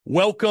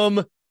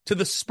Welcome to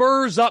the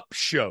Spurs Up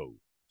Show,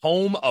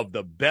 home of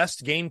the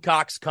best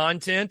Gamecocks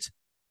content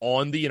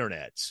on the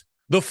internet.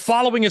 The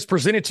following is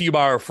presented to you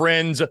by our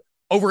friends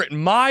over at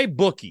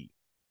MyBookie.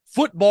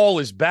 Football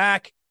is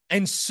back,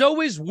 and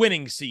so is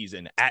winning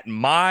season at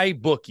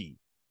MyBookie.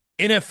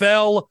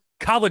 NFL,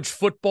 college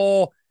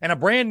football, and a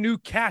brand new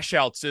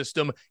cash-out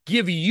system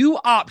give you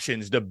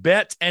options to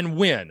bet and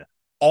win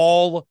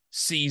all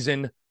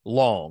season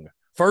long.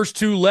 First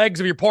two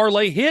legs of your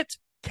parlay hit,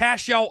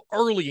 cash out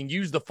early and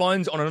use the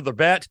funds on another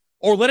bet,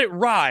 or let it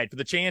ride for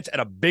the chance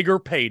at a bigger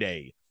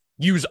payday.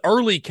 Use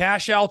early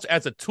cash outs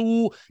as a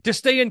tool to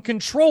stay in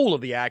control of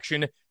the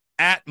action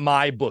at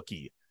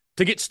MyBookie.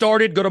 To get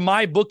started, go to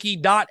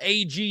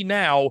mybookie.ag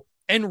now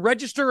and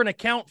register an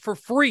account for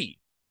free.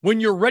 When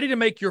you're ready to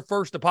make your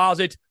first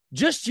deposit,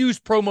 just use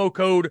promo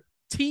code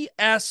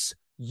TSUS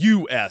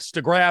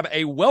to grab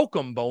a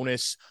welcome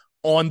bonus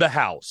on the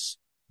house.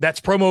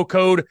 That's promo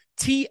code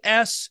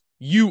TSUS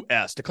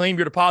to claim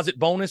your deposit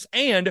bonus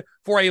and,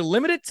 for a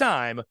limited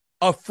time,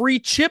 a free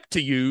chip to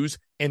use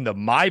in the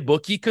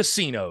MyBookie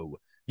casino.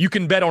 You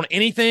can bet on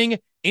anything,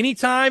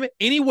 anytime,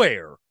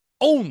 anywhere,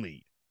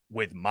 only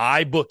with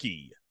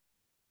MyBookie.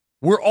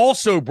 We're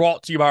also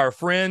brought to you by our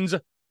friends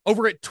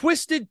over at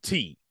Twisted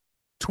Tea.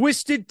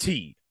 Twisted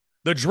Tea,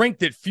 the drink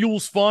that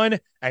fuels fun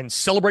and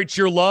celebrates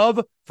your love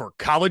for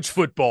college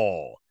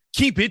football.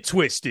 Keep it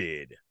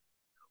twisted.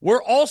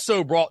 We're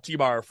also brought to you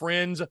by our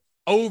friends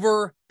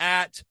over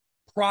at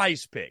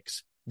Prize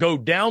Picks. Go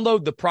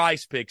download the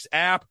Prize Picks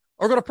app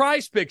or go to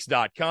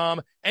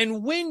prizepicks.com.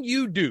 And when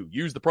you do,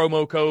 use the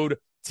promo code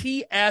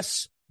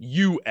TSUS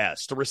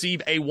to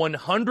receive a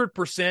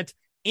 100%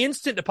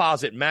 instant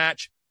deposit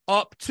match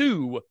up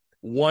to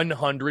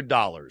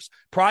 $100.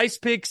 Prize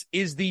Picks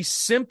is the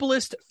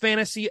simplest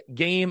fantasy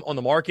game on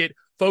the market,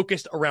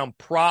 focused around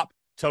prop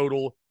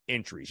total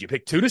entries. You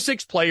pick 2 to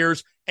 6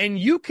 players, and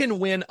you can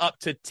win up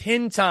to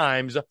 10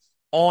 times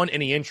on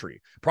any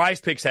entry.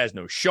 Prize Picks has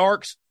no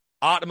sharks,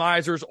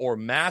 optimizers, or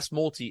mass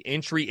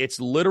multi-entry. It's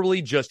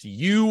literally just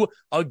you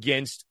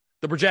against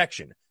the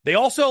projection. They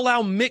also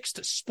allow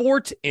mixed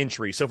sport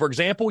entry. So, for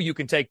example, you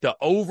can take the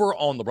over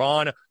on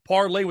LeBron,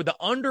 parlay with the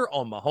under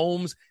on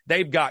Mahomes.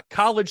 They've got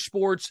college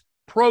sports,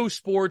 pro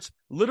sports,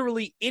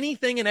 literally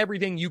anything and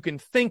everything you can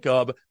think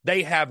of.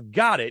 They have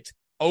got it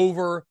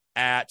over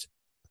at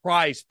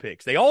Prize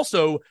Picks. They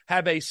also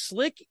have a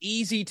slick,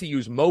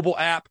 easy-to-use mobile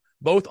app,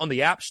 both on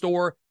the App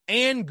Store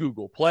and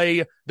Google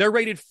Play. They're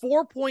rated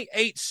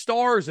 4.8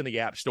 stars in the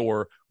App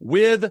Store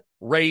with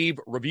rave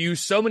reviews.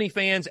 So many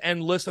fans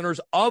and listeners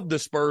of the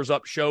Spurs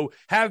Up Show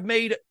have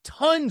made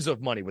tons of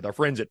money with our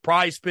friends at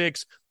Prize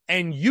Picks,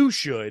 and you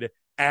should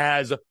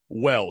as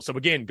well. So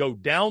again, go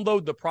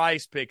download the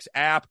Prize Picks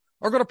app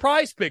or go to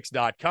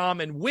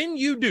prizepicks.com, and when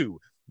you do,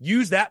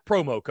 use that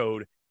promo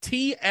code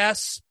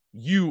TSUS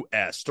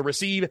to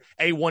receive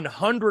a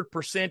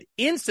 100%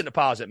 instant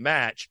deposit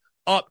match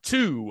up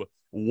to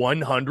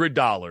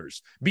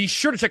 $100. Be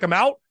sure to check them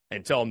out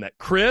and tell them that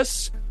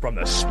Chris from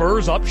the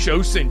Spurs Up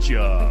Show sent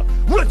you.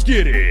 Let's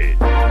get it.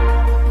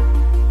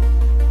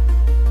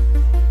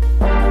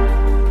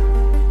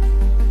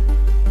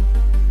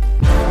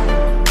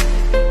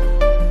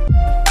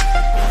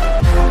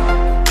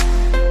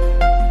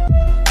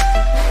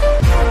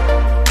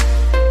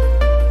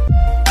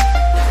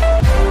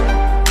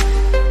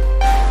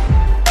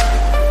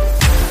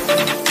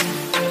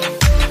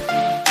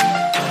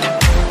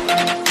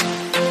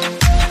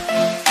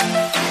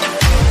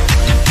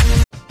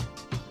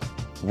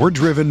 We're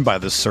driven by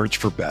the search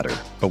for better.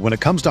 But when it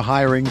comes to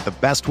hiring, the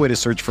best way to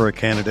search for a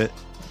candidate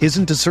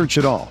isn't to search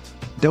at all.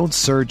 Don't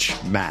search,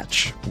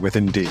 match with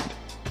Indeed.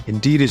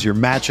 Indeed is your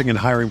matching and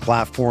hiring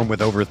platform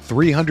with over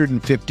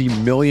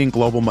 350 million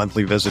global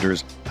monthly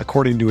visitors,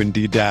 according to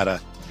Indeed data,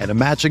 and a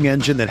matching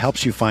engine that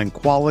helps you find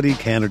quality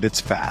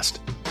candidates fast.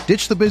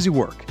 Ditch the busy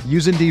work.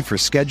 Use Indeed for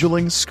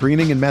scheduling,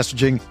 screening, and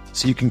messaging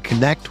so you can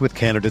connect with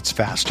candidates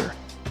faster.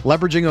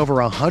 Leveraging over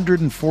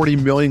 140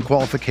 million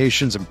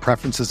qualifications and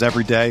preferences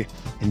every day,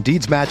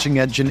 Indeed's matching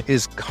engine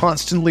is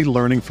constantly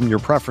learning from your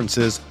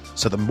preferences,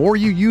 so the more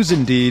you use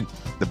Indeed,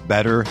 the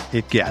better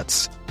it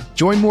gets.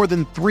 Join more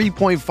than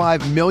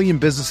 3.5 million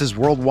businesses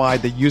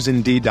worldwide that use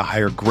Indeed to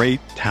hire great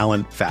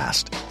talent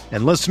fast.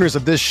 And listeners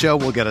of this show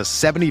will get a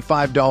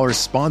 $75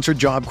 sponsored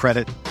job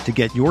credit to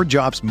get your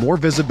jobs more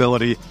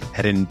visibility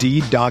at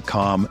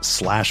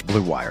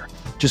Indeed.com/Blue Wire.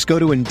 Just go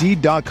to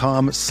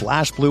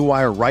Indeed.com/Blue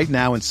Wire right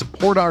now and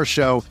support our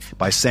show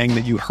by saying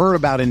that you heard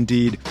about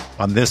Indeed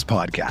on this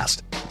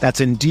podcast. That's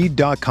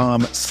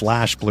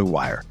Indeed.com/Blue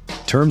Wire.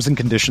 Terms and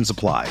conditions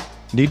apply.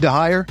 Need to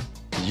hire?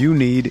 You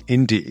need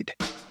Indeed.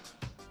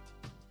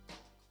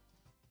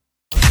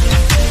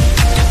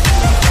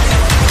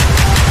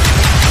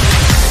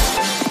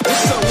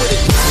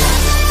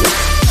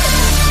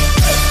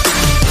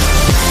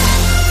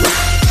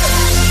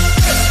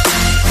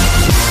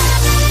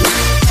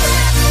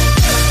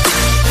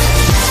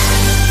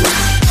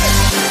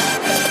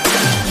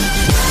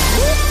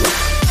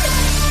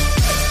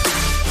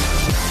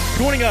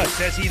 Joining us,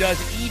 as he does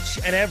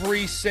each and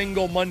every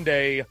single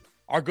Monday,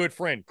 our good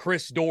friend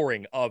Chris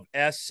Doering of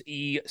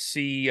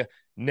SEC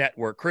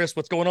Network. Chris,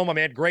 what's going on, my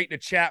man? Great to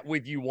chat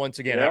with you once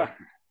again.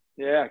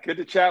 Yeah, good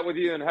to chat with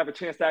you and have a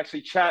chance to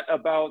actually chat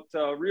about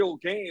real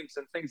games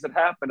and things that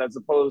happen as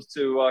opposed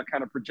to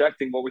kind of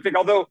projecting what we think.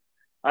 Although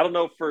I don't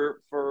know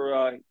for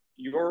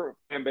your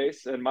fan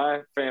base and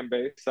my fan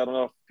base, I don't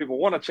know if people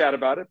want to chat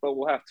about it, but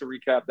we'll have to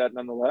recap that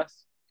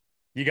nonetheless.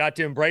 You got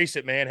to embrace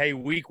it, man. Hey,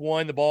 week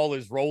one, the ball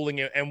is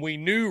rolling, and we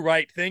knew,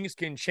 right, things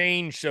can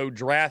change so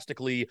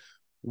drastically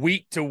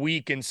week to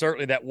week, and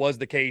certainly that was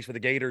the case for the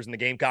Gators and the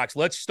Gamecocks.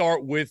 Let's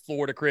start with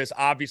Florida, Chris.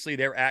 Obviously,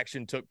 their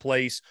action took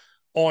place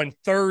on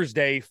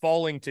Thursday,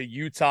 falling to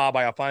Utah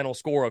by a final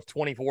score of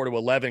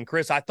 24-11.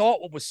 Chris, I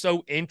thought what was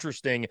so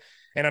interesting,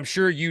 and I'm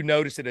sure you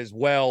noticed it as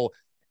well,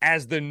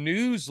 as the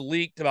news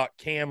leaked about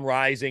Cam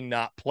Rising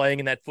not playing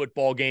in that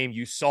football game,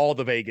 you saw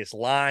the Vegas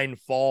line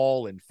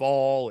fall and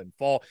fall and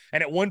fall.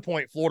 And at one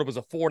point, Florida was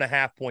a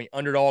 4.5-point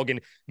underdog.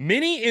 And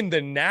many in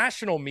the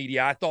national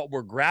media, I thought,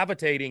 were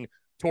gravitating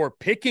toward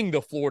picking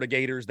the Florida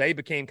Gators. They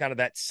became kind of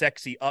that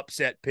sexy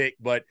upset pick.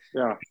 But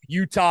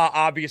Utah,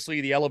 obviously,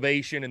 the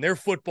elevation and their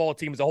football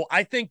team as a whole,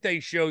 I think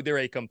they showed they're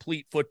a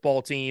complete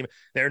football team.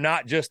 They're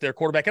not just their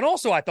quarterback. And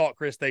also, I thought,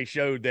 Chris, they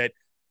showed that,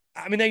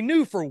 I mean, they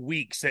knew for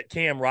weeks that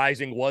Cam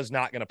Rising was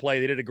not going to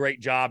play. They did a great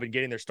job in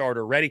getting their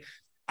starter ready.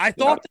 I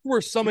thought there were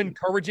some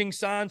encouraging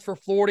signs for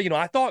Florida. You know,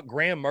 I thought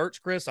Graham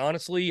Mertz, Chris,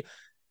 honestly,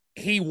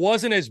 he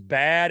wasn't as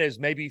bad as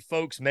maybe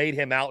folks made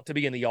him out to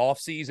be in the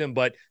offseason,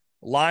 but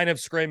line of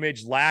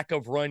scrimmage, lack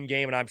of run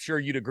game, and I'm sure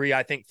you'd agree,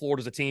 I think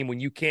Florida's a team,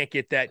 when you can't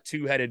get that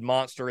two-headed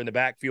monster in the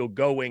backfield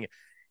going,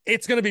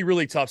 it's going to be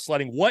really tough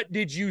sledding. What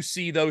did you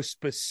see, though,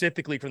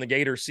 specifically from the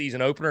Gators season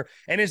opener?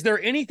 And is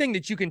there anything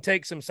that you can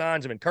take some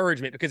signs of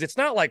encouragement? Because it's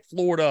not like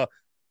Florida,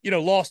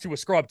 lost to a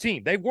scrub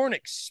team. They weren't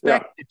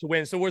expected to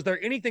win. So was there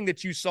anything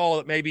that you saw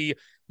that maybe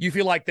you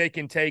feel like they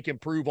can take,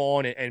 improve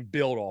on, and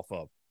build off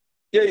of?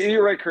 Yeah,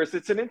 you're right, Chris.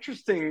 It's an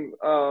interesting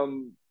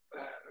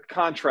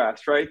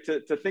contrast, right?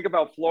 To think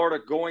about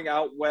Florida going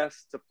out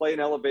west to play an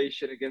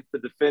elevation against the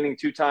defending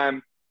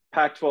two-time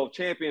Pac-12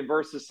 champion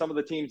versus some of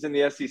the teams in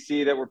the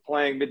SEC that were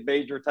playing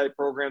mid-major type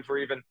programs or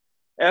even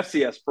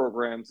FCS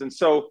programs. And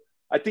so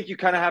I think you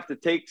kind of have to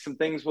take some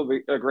things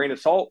with a grain of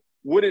salt.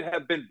 Would it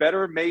have been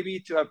better maybe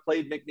to have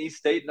played McNeese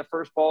State in the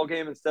first ball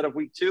game instead of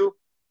week 2?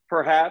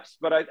 Perhaps.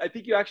 But I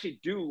think you actually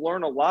do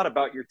learn a lot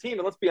about your team.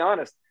 And let's be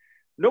honest,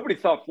 nobody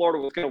thought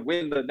Florida was going to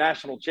win the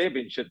national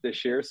championship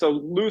this year. So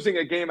losing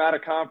a game out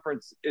of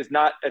conference is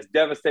not as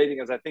devastating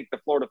as I think the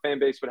Florida fan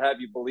base would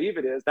have you believe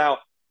it is. Now,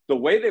 the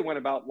way they went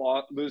about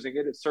losing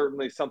it is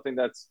certainly something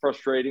that's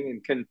frustrating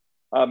and can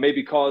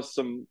maybe cause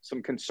some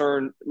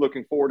concern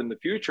looking forward in the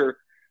future.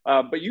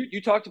 But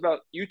you talked about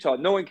Utah,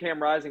 knowing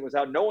Cam Rising was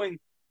out, knowing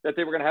that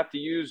they were going to have to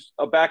use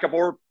a backup,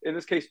 or in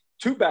this case,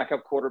 2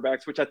 backup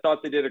quarterbacks, which I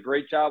thought they did a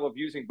great job of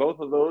using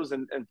both of those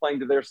and playing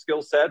to their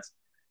skill sets.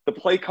 The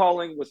play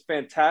calling was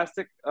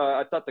fantastic.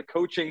 I thought the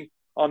coaching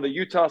on the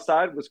Utah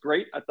side was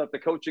great. I thought the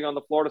coaching on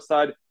the Florida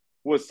side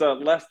was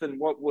less than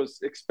what was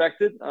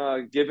expected,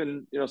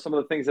 given some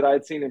of the things that I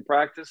had seen in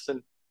practice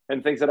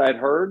and things that I had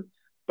heard.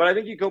 But I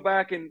think you go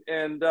back and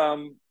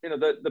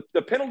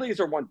the penalties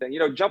are one thing.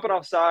 Jumping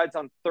off sides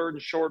on 3rd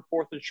and short,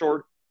 4th and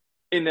short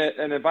in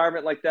an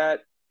environment like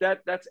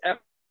that's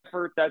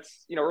effort.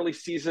 That's early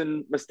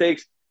season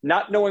mistakes.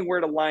 Not knowing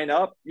where to line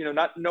up,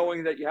 not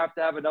knowing that you have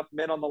to have enough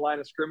men on the line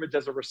of scrimmage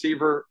as a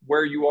receiver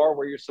where you are,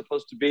 where you're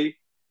supposed to be,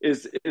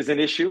 is an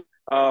issue.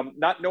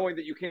 Not knowing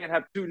that you can't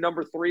have 2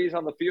 number 3s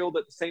on the field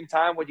at the same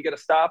time when you get to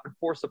stop and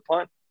force a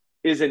punt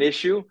is an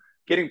issue.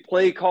 Getting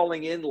play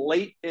calling in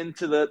late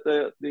into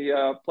the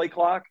play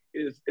clock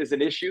is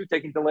an issue.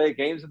 Taking delay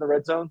games in the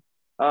red zone.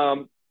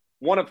 1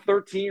 of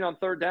 13 on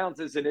 3rd downs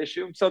is an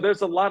issue. So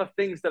there's a lot of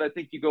things that I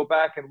think you go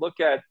back and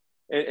look at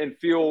and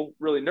feel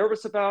really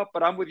nervous about.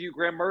 But I'm with you,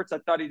 Graham Mertz. I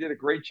thought he did a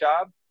great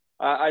job.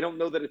 I don't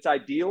know that it's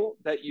ideal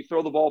that you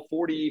throw the ball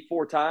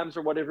 44 times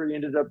or whatever he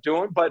ended up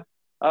doing. But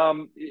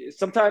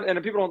sometimes,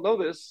 and people don't know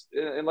this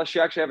unless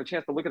you actually have a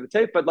chance to look at the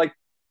tape, but like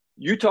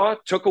Utah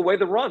took away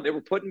the run. They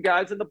were putting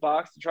guys in the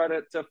box to try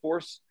to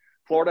force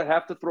Florida to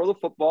have to throw the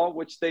football,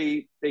 which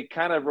they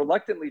kind of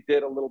reluctantly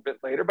did a little bit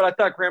later. But I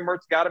thought Graham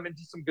Mertz got him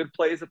into some good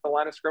plays at the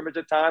line of scrimmage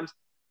at times,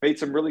 made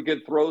some really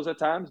good throws at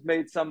times,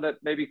 made some that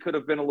maybe could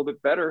have been a little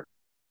bit better.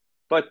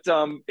 But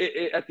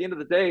at the end of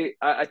the day,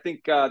 I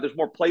think there's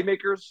more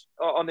playmakers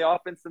on the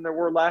offense than there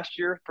were last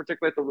year,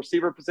 particularly at the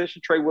receiver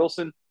position. Trey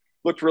Wilson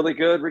looked really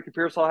good. Ricky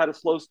Pearsall had a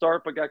slow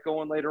start, but got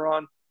going later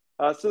on.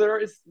 So there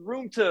is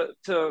room to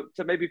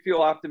maybe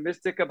feel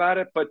optimistic about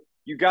it, but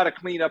you got to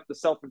clean up the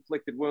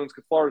self-inflicted wounds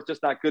because Florida's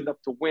just not good enough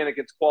to win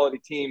against quality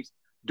teams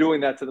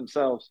doing that to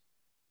themselves.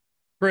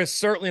 Chris,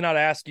 certainly not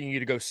asking you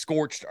to go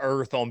scorched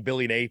earth on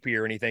Billy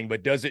Napier or anything,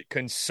 but does it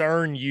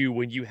concern you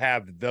when you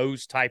have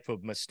those type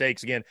of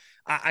mistakes? Again,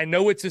 I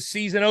know it's a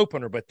season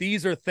opener, but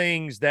these are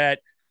things that,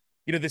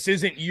 this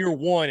isn't year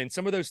one. And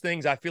some of those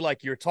things I feel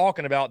like you're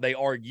talking about, they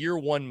are year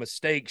one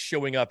mistakes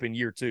showing up in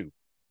year 2.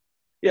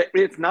 Yeah,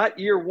 it's not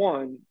year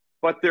one,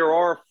 but there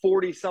are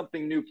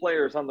 40-something new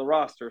players on the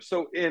roster.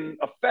 So in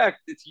effect,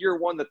 it's year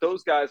one that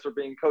those guys are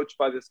being coached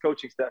by this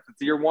coaching staff.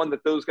 It's year one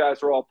that those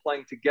guys are all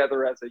playing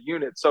together as a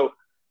unit. So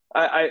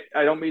I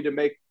don't mean to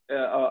make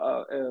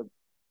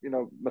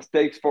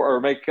mistakes for or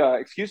make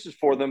excuses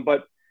for them,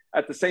 but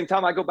at the same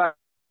time, I go back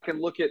and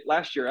look at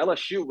last year.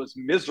 LSU was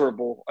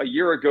miserable a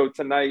year ago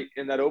tonight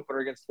in that opener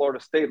against Florida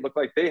State. It looked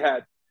like they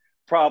had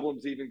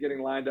problems even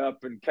getting lined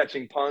up and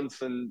catching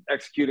punts and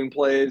executing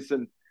plays,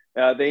 and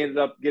they ended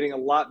up getting a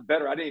lot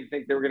better. I didn't even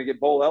think they were going to get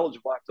bowl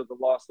eligible after the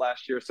loss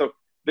last year. So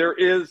there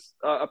is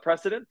a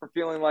precedent for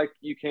feeling like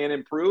you can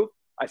improve.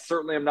 I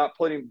certainly am not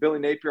putting Billy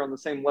Napier on the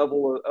same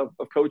level of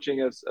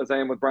coaching as I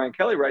am with Brian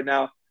Kelly right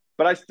now,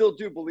 but I still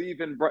do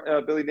believe in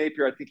Billy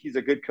Napier. I think he's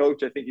a good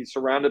coach. I think he's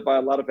surrounded by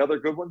a lot of other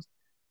good ones.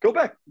 Go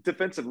back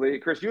defensively.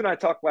 Chris, you and I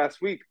talked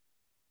last week.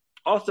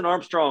 Austin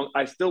Armstrong,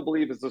 I still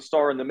believe, is a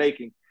star in the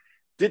making.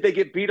 Did they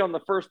get beat on the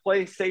first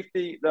play?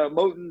 Safety, the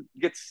Moten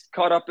gets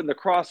caught up in the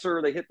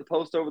crosser. They hit the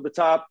post over the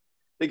top.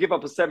 They give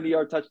up a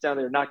 70-yard touchdown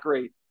there. Not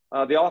great.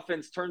 The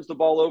offense turns the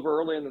ball over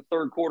early in the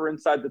third quarter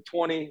inside the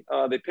 20.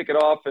 They pick it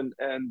off and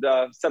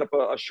set up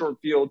a short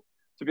field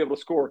to be able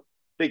to score.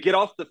 They get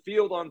off the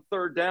field on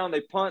third down.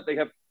 They punt. They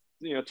have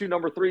two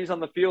number threes on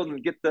the field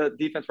and get the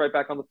defense right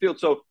back on the field.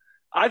 So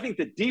I think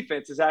the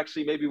defense is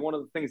actually maybe one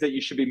of the things that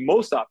you should be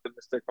most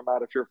optimistic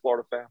about if you're a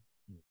Florida fan.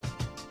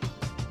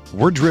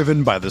 We're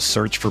driven by the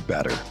search for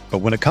better. But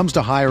when it comes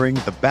to hiring,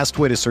 the best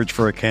way to search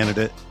for a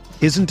candidate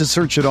isn't to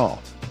search at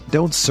all.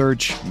 Don't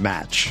search,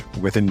 match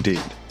with Indeed.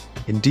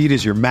 Indeed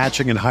is your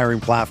matching and hiring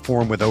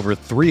platform with over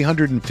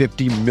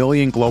 350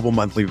 million global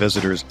monthly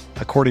visitors,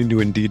 according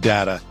to Indeed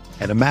data,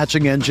 and a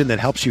matching engine that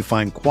helps you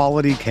find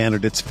quality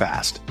candidates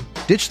fast.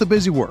 Ditch the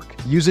busy work.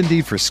 Use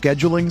Indeed for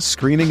scheduling,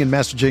 screening, and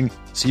messaging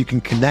so you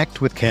can connect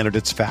with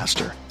candidates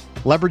faster.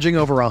 Leveraging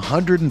over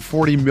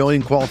 140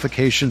 million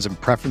qualifications and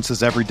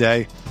preferences every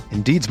day,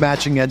 Indeed's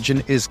matching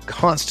engine is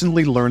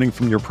constantly learning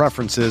from your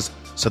preferences,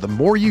 so the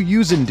more you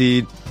use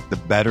Indeed, the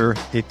better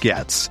it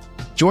gets.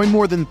 Join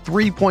more than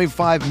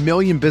 3.5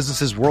 million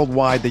businesses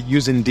worldwide that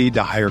use Indeed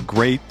to hire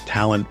great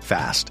talent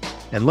fast.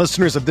 And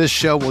listeners of this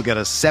show will get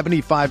a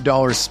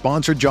 $75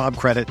 sponsored job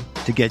credit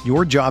to get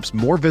your jobs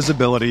more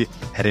visibility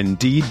at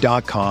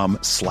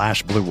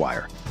Indeed.com/Blue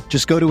Wire.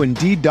 Just go to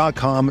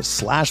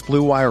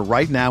Indeed.com/Blue Wire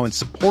right now and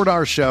support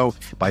our show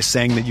by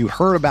saying that you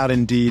heard about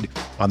Indeed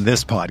on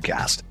this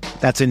podcast.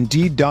 That's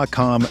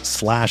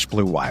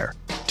Indeed.com/Blue Wire.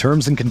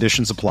 Terms and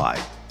conditions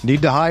apply.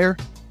 Need to hire?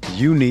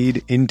 You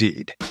need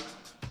Indeed.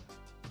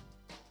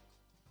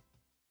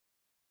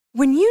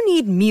 When you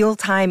need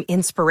mealtime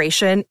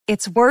inspiration,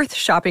 it's worth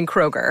shopping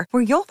Kroger,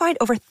 where you'll find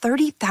over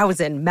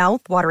 30,000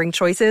 mouth-watering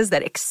choices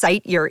that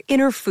excite your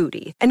inner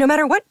foodie. And no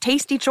matter what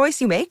tasty choice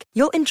you make,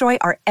 you'll enjoy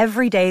our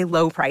everyday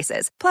low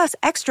prices, plus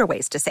extra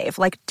ways to save,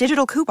 like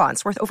digital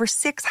coupons worth over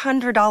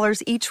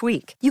 $600 each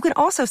week. You can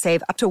also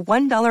save up to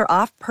 $1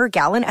 off per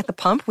gallon at the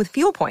pump with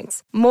fuel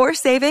points. More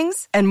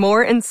savings and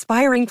more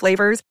inspiring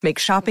flavors make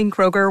shopping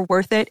Kroger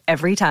worth it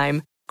every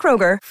time.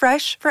 Kroger,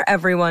 fresh for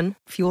everyone.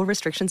 Fuel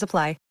restrictions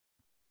apply.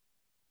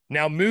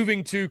 Now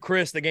moving to,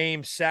 Chris, the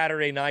game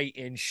Saturday night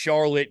in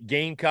Charlotte,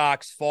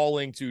 Gamecocks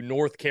falling to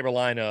North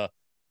Carolina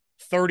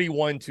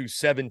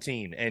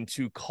 31-17. And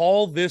to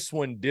call this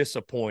one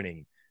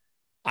disappointing,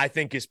 I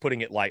think is putting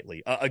it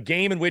lightly. A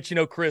game in which,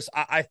 Chris,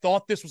 I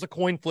thought this was a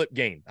coin flip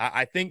game.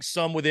 I think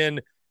some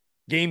within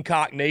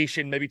Gamecock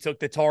Nation maybe took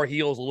the Tar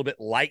Heels a little bit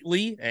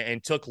lightly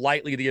and took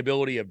lightly the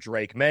ability of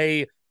Drake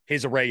May,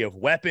 his array of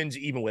weapons,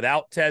 even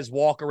without Tez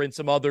Walker and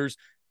some others.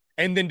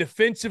 And then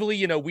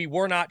defensively, we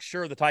were not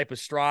sure the type of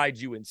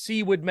strides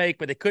UNC would make,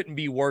 but it couldn't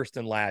be worse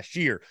than last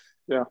year.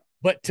 Yeah.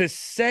 But to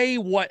say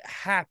what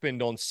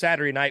happened on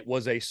Saturday night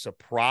was a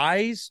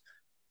surprise,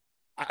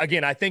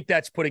 again, I think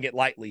that's putting it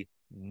lightly.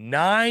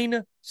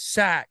 9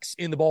 sacks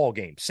in the ball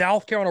game.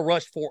 South Carolina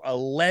rushed for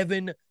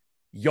 11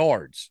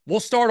 yards.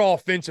 We'll start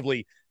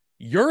offensively.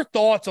 Your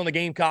thoughts on the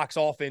Gamecocks'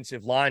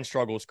 offensive line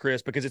struggles,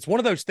 Chris, because it's one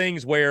of those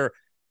things where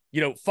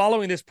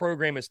following this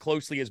program as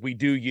closely as we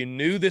do, you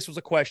knew this was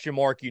a question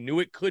mark. You knew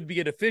it could be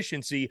a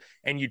deficiency,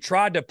 and you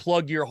tried to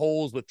plug your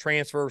holes with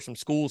transfers from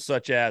schools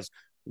such as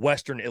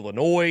Western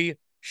Illinois,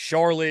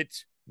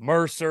 Charlotte,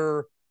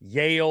 Mercer,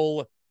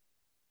 Yale.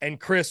 And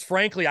Chris,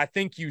 frankly, I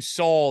think you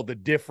saw the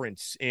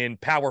difference in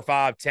Power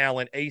 5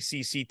 talent,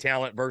 ACC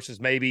talent versus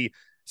maybe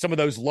some of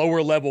those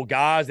lower level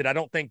guys that I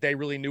don't think they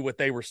really knew what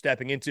they were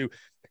stepping into.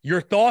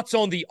 Your thoughts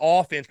on the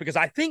offense, because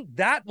I think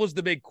that was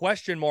the big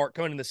question mark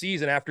coming in the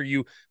season after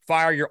you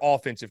fire your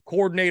offensive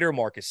coordinator,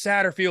 Marcus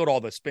Satterfield, all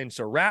the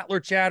Spencer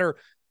Rattler chatter.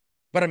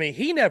 But,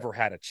 he never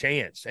had a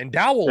chance. And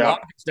Dowell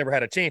Loftus never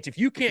had a chance. If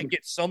you can't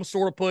get some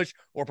sort of push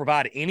or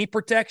provide any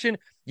protection,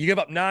 you give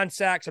up 9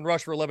 sacks and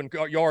rush for 11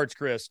 yards,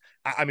 Chris.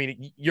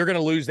 You're going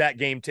to lose that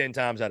game 10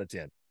 times out of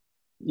 10.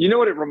 You know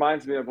what it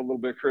reminds me of a little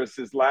bit, Chris,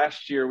 is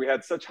last year we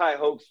had such high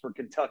hopes for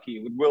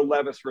Kentucky with Will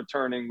Levis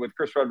returning, with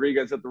Chris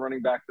Rodriguez at the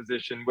running back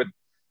position, with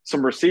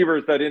some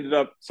receivers that ended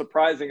up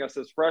surprising us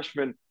as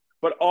freshmen.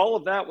 But all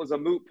of that was a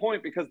moot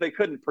point because they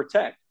couldn't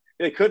protect.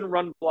 They couldn't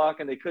run block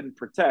and they couldn't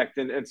protect.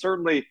 And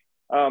certainly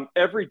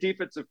every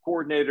defensive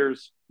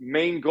coordinator's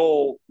main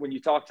goal when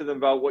you talk to them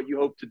about what you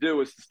hope to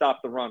do is to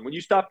stop the run. When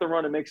you stop the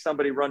run and make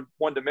somebody run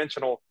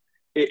one-dimensional,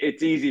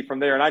 it's easy from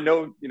there. And I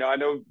know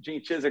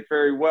Gene Chizik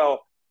very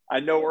well. I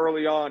know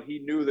early on he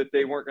knew that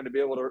they weren't going to be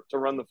able to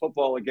run the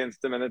football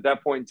against him. And at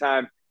that point in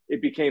time,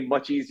 it became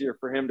much easier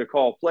for him to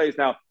call plays.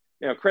 Now,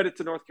 credit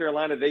to North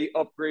Carolina. They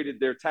upgraded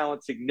their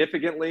talent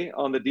significantly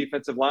on the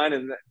defensive line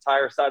and the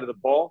entire side of the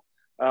ball.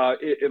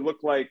 It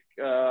looked like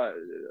a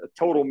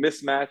total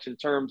mismatch in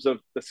terms of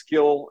the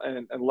skill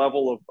and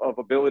level of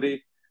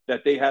ability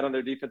that they had on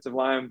their defensive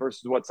line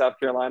versus what South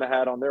Carolina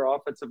had on their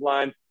offensive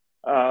line.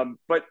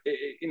 But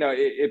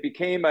it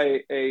became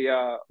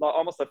a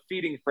almost a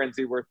feeding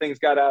frenzy where things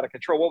got out of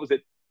control. What was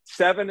it?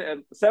 7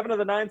 of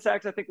the 9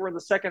 sacks, I think, were in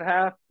the second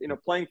half.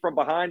 Playing from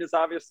behind is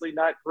obviously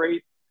not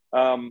great.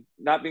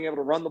 Not being able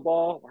to run the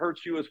ball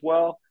hurts you as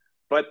well.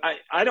 But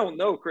I don't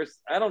know, Chris.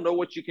 I don't know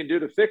what you can do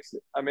to fix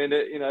it. I mean,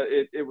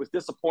 it was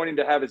disappointing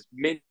to have as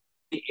many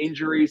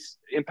injuries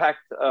impact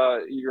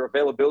your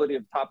availability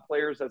of top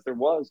players as there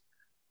was.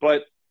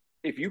 But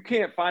if you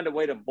can't find a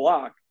way to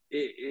block,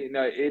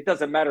 it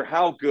doesn't matter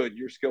how good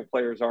your skill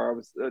players are. I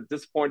was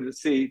disappointed to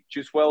see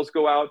Juice Wells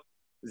go out.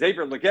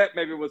 Xavier Legette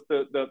maybe was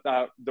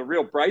the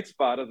real bright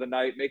spot of the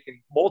night,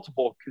 making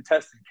multiple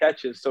contested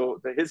catches. So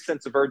his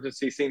sense of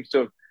urgency seems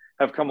to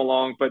have come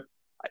along. But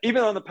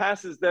even on the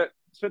passes that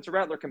Spencer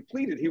Rattler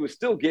completed, he was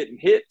still getting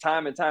hit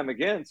time and time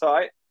again. So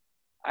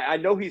I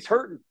know he's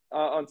hurting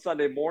on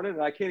Sunday morning,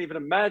 and I can't even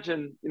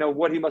imagine,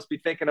 what he must be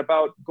thinking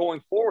about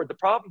going forward. The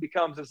problem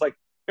becomes is like,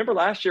 remember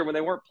last year when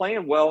they weren't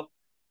playing well,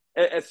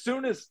 as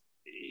soon as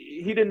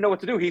he didn't know what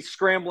to do, he's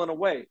scrambling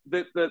away.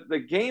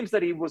 The games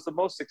that he was the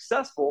most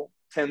successful,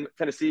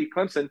 Tennessee,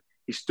 Clemson,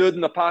 he stood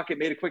in the pocket,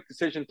 made a quick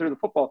decision, threw the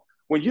football.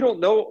 When you don't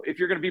know if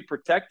you're going to be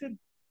protected,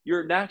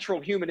 your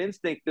natural human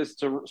instinct is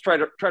to try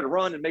to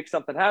run and make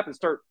something happen,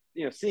 start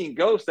seeing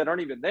ghosts that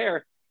aren't even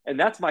there. And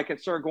that's my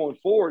concern going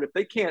forward. If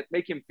they can't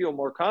make him feel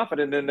more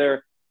confident in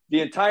there,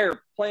 the entire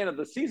plan of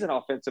the season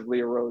offensively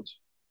erodes.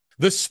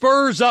 The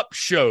Spurs Up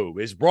Show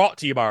is brought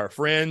to you by our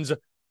friends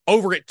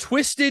over at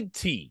Twisted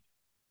Tea.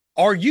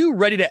 Are you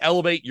ready to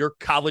elevate your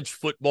college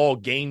football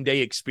game day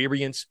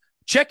experience?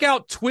 Check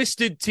out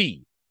Twisted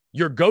Tea,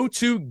 your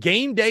go-to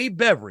game day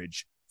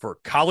beverage for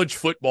college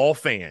football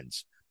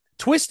fans.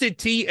 Twisted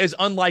Tea is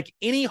unlike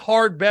any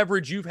hard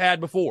beverage you've had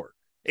before.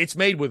 It's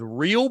made with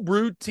real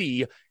brewed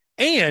tea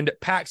and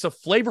packs a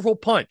flavorful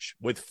punch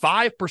with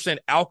 5%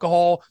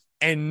 alcohol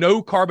and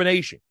no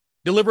carbonation,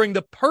 delivering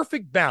the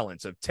perfect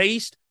balance of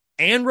taste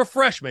and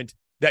refreshment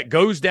that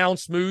goes down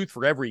smooth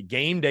for every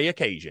game day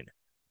occasion.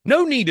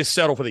 No need to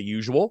settle for the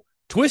usual.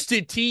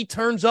 Twisted Tea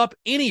turns up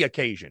any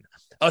occasion,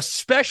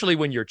 especially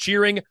when you're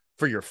cheering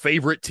for your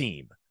favorite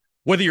team.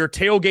 Whether you're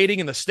tailgating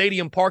in the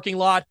stadium parking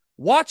lot,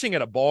 watching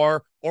at a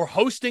bar, or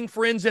hosting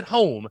friends at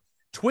home,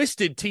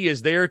 Twisted Tea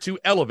is there to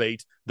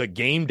elevate the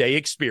game day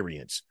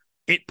experience.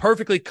 It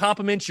perfectly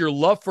complements your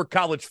love for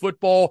college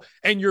football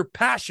and your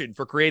passion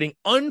for creating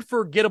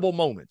unforgettable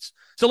moments.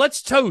 So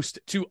let's toast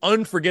to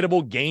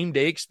unforgettable game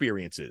day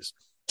experiences.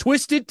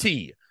 Twisted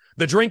Tea,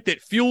 the drink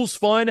that fuels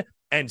fun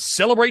and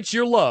celebrates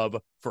your love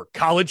for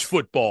college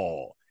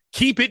football.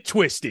 Keep it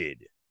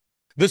twisted.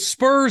 The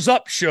Spurs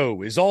Up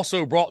Show is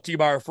also brought to you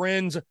by our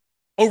friends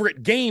over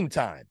at Game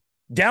Time.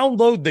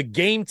 Download the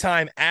Game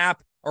Time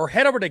app or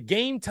head over to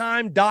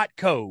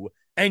gametime.co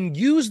and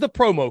use the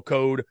promo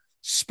code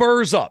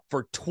SPURSUP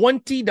for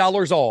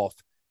 $20 off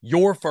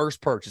your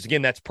first purchase.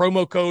 Again, that's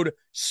promo code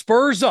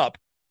SPURSUP,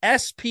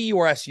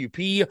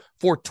 SPURSUP,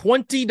 for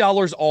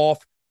 $20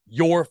 off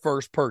your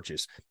first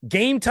purchase.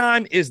 Game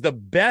Time is the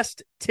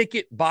best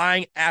ticket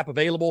buying app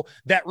available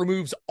that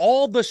removes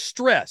all the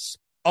stress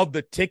of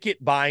the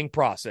ticket buying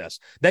process.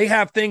 They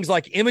have things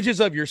like images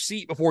of your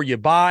seat before you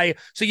buy,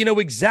 so you know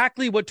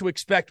exactly what to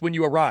expect when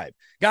you arrive.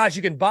 Guys,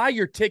 you can buy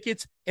your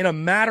tickets in a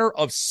matter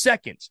of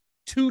seconds.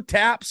 2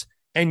 taps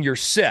and you're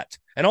set.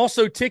 And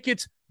also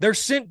tickets, they're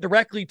sent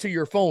directly to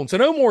your phone. So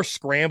no more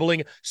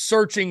scrambling,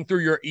 searching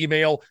through your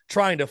email,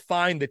 trying to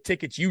find the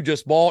tickets you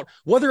just bought,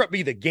 whether it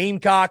be the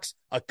Gamecocks,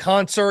 a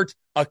concert,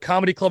 a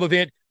comedy club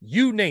event,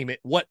 you name it,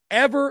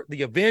 whatever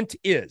the event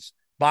is.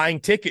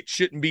 Buying tickets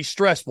shouldn't be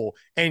stressful,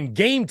 and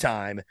Game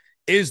Time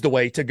is the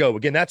way to go.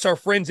 Again, that's our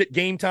friends at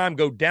Game Time.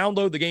 Go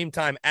download the Game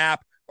Time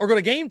app or go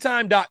to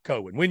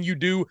gametime.co. And when you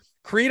do,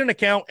 create an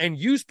account and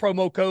use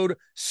promo code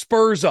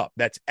SPURSUP.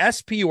 That's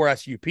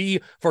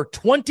SPURSUP for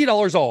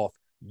 $20 off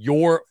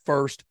your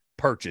first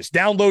purchase.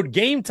 Download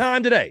Game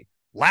Time today.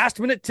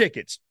 Last-minute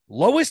tickets,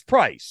 lowest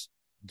price,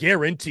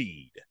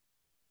 guaranteed.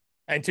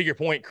 And to your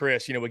point,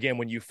 Chris, again,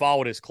 when you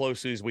follow it as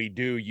close as we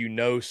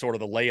do, sort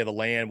of the lay of the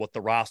land, what the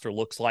roster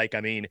looks like.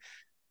 I mean,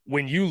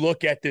 when you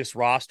look at this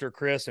roster,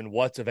 Chris, and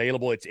what's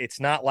available,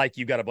 it's not like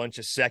you've got a bunch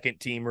of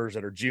second-teamers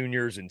that are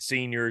juniors and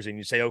seniors, and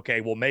you say,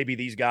 okay, well, maybe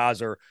these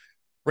guys are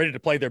ready to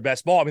play their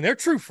best ball. I mean, they're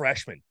true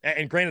freshmen.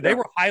 And granted, they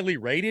were highly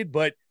rated,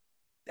 but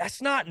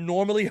that's not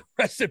normally a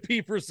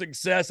recipe for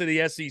success in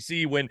the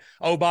SEC when,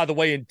 oh, by the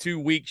way, in 2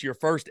 weeks, your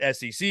first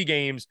SEC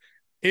games,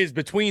 is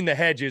between the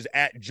hedges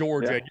at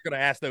Georgia. Yeah. You're going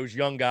to ask those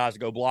young guys to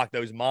go block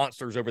those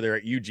monsters over there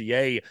at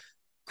UGA.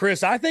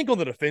 Chris, I think on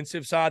the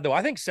defensive side, though,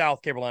 I think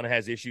South Carolina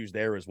has issues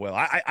there as well.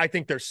 I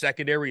think their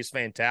secondary is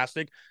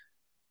fantastic,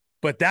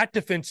 but that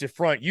defensive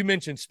front, you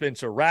mentioned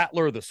Spencer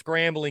Rattler, the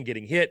scrambling,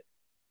 getting hit.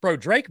 Bro,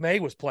 Drake May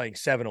was playing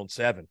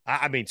 7-on-7.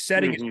 I mean,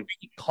 setting his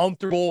feet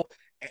comfortable,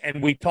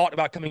 and we talked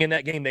about coming in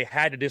that game, they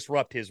had to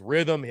disrupt his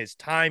rhythm, his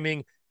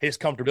timing, his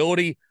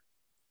comfortability.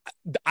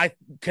 I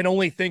can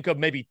only think of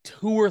maybe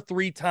 2 or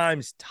 3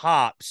 times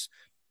tops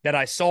that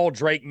I saw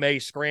Drake May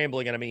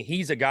scrambling, and I mean,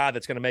 he's a guy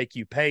that's going to make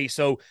you pay.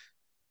 So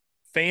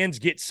fans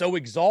get so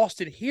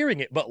exhausted hearing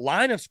it, but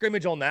line of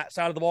scrimmage on that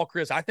side of the ball,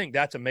 Chris, I think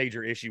that's a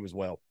major issue as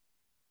well.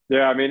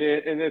 Yeah, I mean,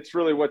 and it's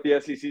really what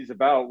the SEC is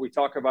about. We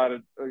talk about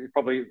it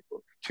probably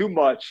too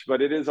much,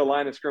 but it is a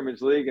line of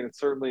scrimmage league, and it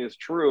certainly is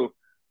true.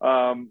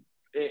 And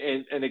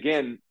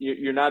again,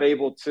 you're not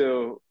able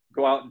to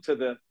go out into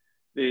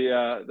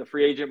the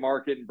free agent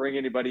market and bring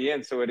anybody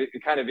in. So it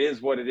kind of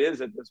is what it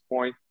is at this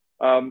point.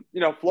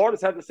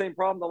 Florida's had the same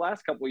problem the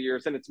last couple of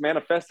years, and it's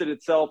manifested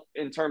itself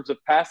in terms of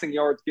passing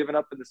yards given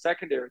up in the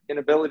secondary,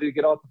 inability to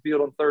get off the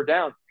field on third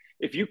down.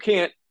 If you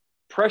can't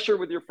pressure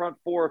with your front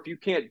four, if you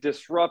can't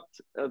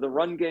disrupt the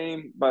run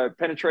game by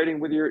penetrating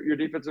with your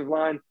defensive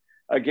line,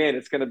 again,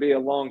 it's going to be a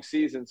long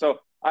season. So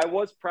I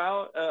was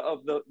proud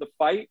of the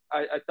fight.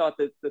 I thought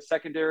that the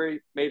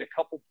secondary made a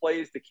couple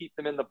plays to keep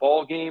them in the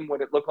ball game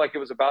when it looked like it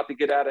was about to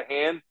get out of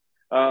hand.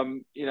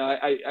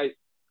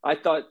 I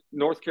thought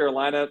North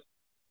Carolina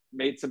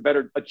made some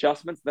better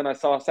adjustments than I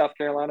saw South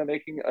Carolina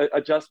making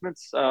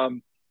adjustments.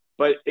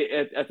 But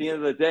at the end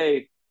of the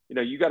day,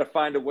 you got to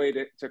find a way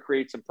to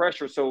create some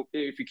pressure. So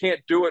if you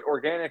can't do it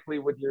organically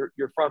with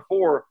your front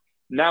four,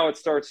 now it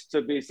starts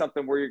to be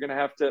something where you're going to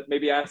have to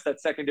maybe ask that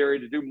secondary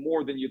to do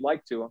more than you'd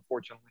like to,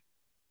 unfortunately.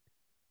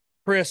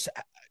 Chris,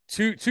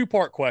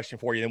 two-part question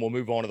for you, then we'll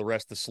move on to the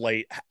rest of the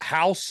slate.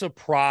 How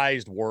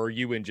surprised were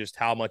you in just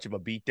how much of a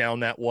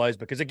beatdown that was?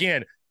 Because,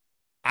 again,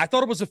 I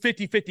thought it was a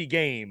 50-50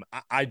 game.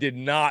 I did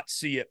not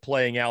see it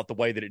playing out the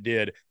way that it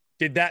did.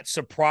 Did that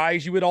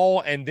surprise you at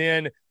all? And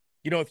then,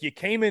 if you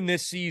came in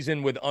this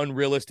season with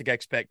unrealistic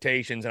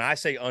expectations, and I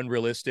say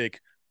unrealistic,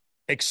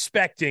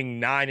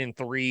 expecting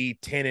 9-3,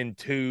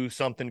 10-2,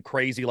 something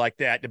crazy like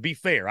that, to be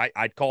fair,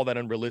 I'd call that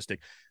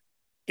unrealistic.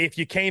 If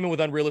you came in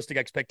with unrealistic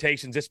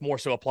expectations, this more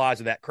so applies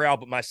to that crowd.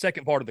 But my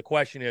second part of the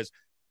question is,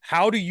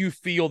 how do you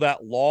feel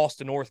that loss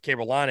to North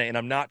Carolina? And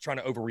I'm not trying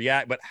to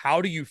overreact, but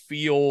how do you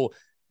feel?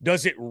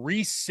 Does it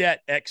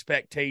reset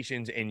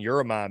expectations in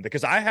your mind?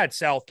 Because I had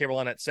South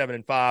Carolina at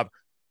 7-5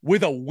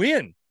 with a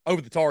win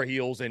over the Tar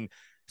Heels. And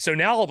so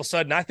now all of a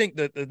sudden, I think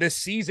that this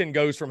season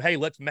goes from, hey,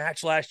 let's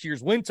match last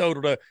year's win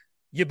total to,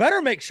 you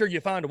better make sure you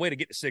find a way to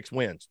get to 6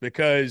 wins,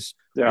 because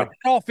with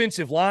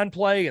offensive line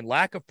play and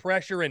lack of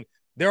pressure, and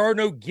there are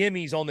no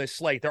gimmies on this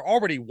slate. There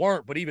already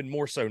weren't, but even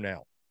more so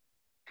now.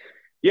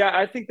 Yeah,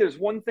 I think there's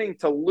one thing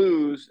to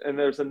lose, and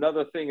there's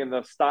another thing in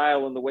the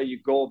style and the way you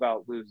go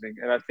about losing.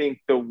 And I think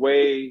the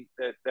way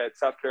that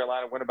South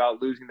Carolina went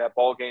about losing that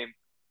ball game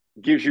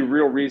gives you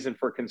real reason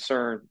for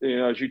concern.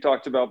 As you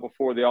talked about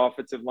before, the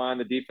offensive line,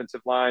 the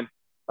defensive line,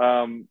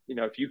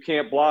 if you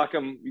can't block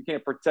them, you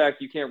can't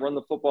protect, you can't run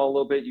the football a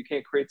little bit, you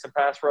can't create some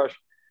pass rush,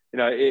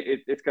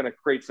 it's going to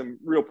create some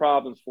real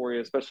problems for you,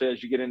 especially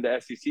as you get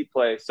into SEC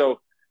play. So,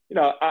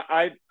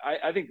 I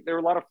think there are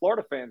a lot of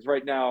Florida fans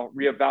right now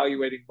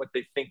reevaluating what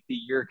they think the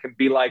year can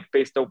be like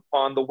based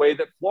upon the way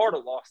that Florida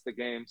lost the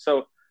game.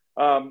 So,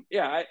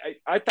 I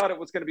thought it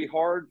was going to be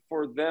hard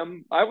for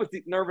them. I was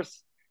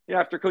nervous,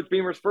 after Coach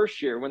Beamer's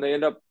first year when they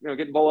end up,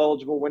 getting bowl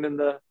eligible, winning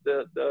the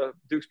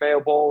Duke's Mayo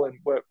Bowl and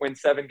win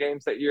 7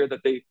 games that year,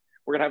 that they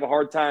were going to have a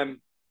hard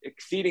time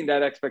exceeding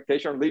that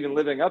expectation or even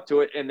living up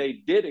to it. And they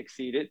did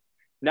exceed it.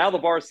 Now the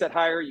bar is set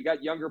higher. You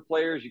got younger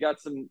players. You got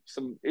some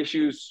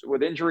issues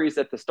with injuries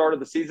at the start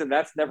of the season.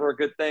 That's never a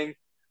good thing.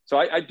 So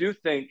I do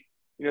think,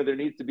 there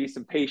needs to be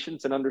some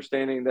patience and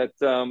understanding that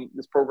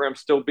this program's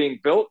still being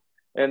built,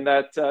 and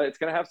that it's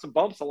going to have some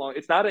bumps along.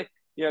 It's not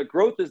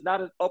growth is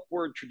not an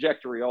upward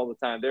trajectory all the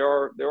time. There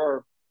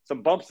are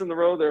some bumps in the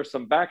road. There are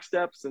some back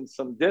steps and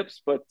some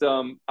dips, but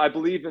I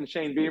believe in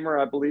Shane Beamer.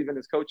 I believe in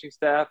his coaching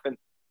staff, and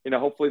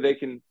hopefully they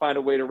can find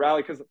a way to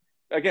rally. Because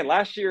again,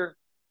 last year,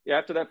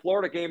 after that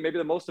Florida game, maybe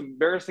the most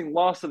embarrassing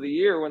loss of the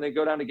year, when they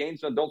go down to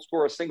Gainesville and don't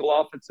score a single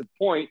offensive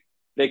point,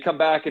 they come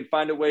back and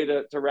find a way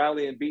to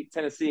rally and beat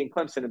Tennessee and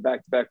Clemson in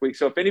back-to-back weeks.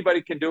 So if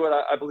anybody can do it,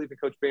 I believe in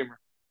Coach Beamer.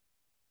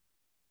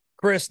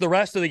 Chris, the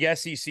rest of the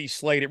SEC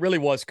slate, it really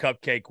was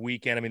cupcake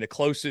weekend. I mean, the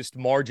closest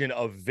margin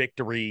of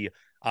victory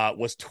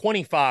was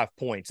 25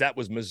 points. That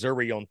was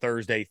Missouri on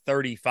Thursday,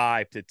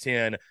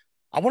 35-10.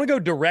 I want to go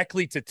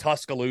directly to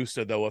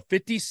Tuscaloosa, though, a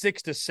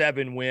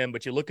 56-7 win.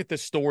 But you look at the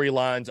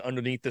storylines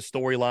underneath the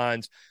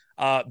storylines.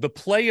 The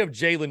play of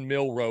Jalen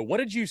Milroe, what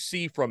did you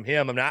see from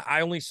him? I mean,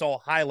 I only saw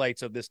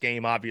highlights of this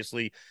game,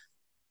 obviously.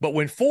 But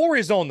when 4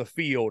 is on the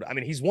field, I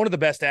mean, he's one of the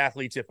best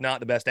athletes, if not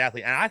the best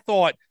athlete. And I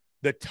thought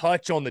the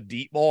touch on the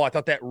deep ball. I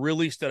thought that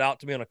really stood out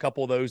to me on a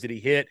couple of those that he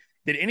hit.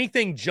 Did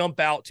anything jump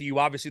out to you?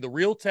 Obviously, the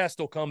real test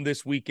will come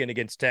this weekend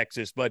against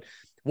Texas, but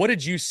what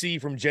did you see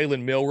from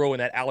Jalen Milroe in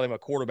that Alabama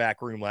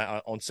quarterback room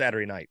on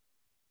Saturday night?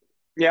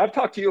 Yeah, I've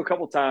talked to you a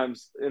couple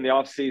times in the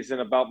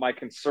offseason about my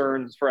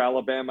concerns for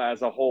Alabama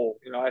as a whole.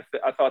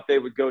 I thought they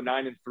would go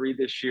 9-3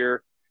 this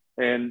year,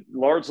 and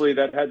largely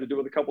that had to do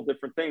with a couple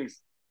different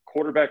things.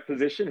 Quarterback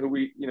position, who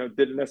we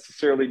didn't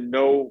necessarily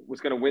know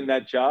was going to win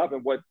that job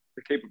and what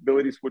the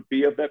capabilities would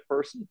be of that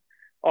person.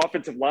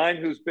 Offensive line,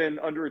 who's been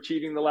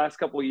underachieving the last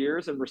couple of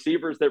years, and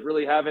receivers that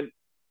really haven't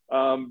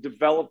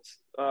developed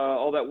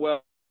all that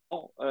well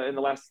in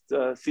the last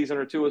season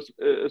or two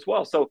as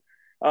well. So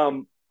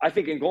I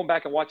think in going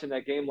back and watching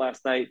that game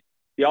last night,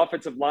 the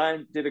offensive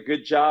line did a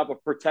good job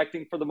of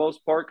protecting for the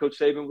most part. Coach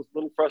Saban was a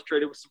little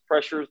frustrated with some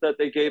pressures that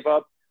they gave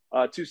up,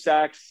 2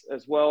 sacks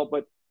as well.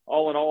 But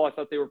all in all, I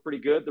thought they were pretty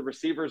good. The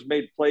receivers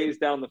made plays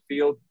down the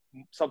field,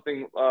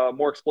 something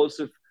more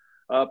explosive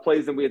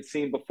plays than we had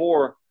seen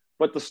before.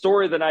 But the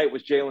story of the night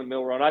was Jalen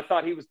Milroe. And I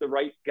thought he was the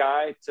right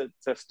guy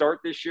to start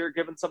this year,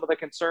 given some of the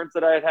concerns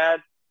that I had.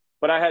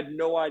 But I had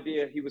no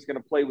idea he was going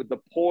to play with the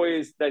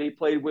poise that he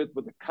played with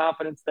the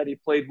confidence that he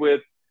played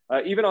with.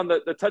 Even on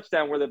the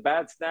touchdown where the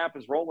bad snap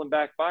is rolling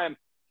back by him,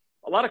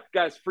 a lot of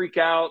guys freak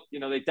out.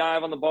 They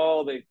dive on the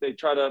ball. They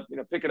try to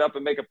pick it up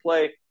and make a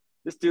play.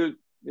 This dude,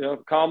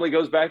 calmly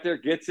goes back there,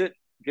 gets it,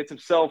 gets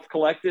himself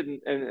collected,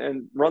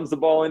 and runs the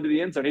ball into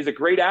the end zone. He's a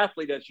great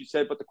athlete, as you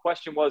said, but the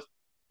question was,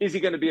 is he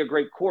going to be a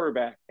great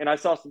quarterback? And I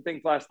saw some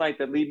things last night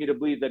that lead me to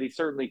believe that he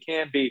certainly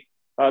can be.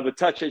 The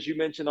touch, as you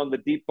mentioned, on the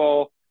deep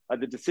ball,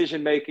 the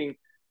decision-making,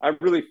 I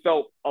really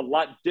felt a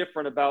lot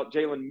different about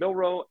Jalen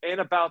Milroe and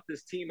about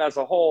this team as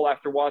a whole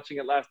after watching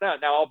it last night.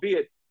 Now,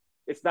 albeit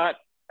it's not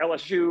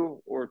LSU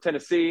or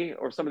Tennessee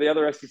or some of the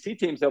other SEC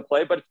teams they'll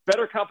play, but it's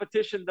better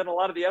competition than a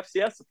lot of the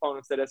FCS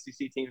opponents that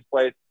SEC teams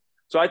played.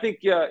 So I think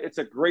it's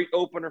a great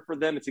opener for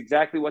them. It's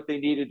exactly what they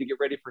needed to get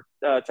ready for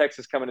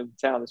Texas coming into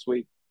town this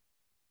week.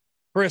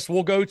 Chris,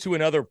 we'll go to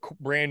another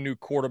brand new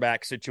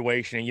quarterback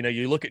situation.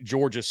 You look at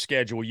Georgia's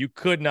schedule. You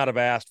could not have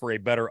asked for a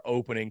better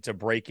opening to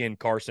break in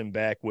Carson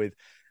Beck with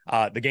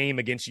the game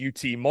against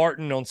UT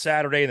Martin on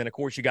Saturday. And then, of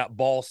course, you got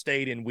Ball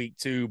State in week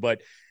 2.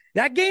 But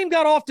that game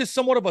got off to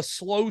somewhat of a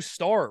slow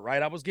start,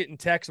 right? I was getting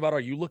texts about, are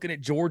you looking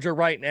at Georgia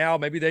right now?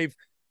 Maybe they've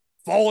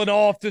fallen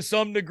off to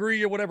some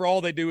degree or whatever.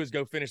 All they do is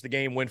go finish the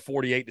game, win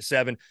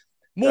 48-7.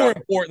 More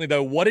importantly,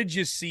 though, what did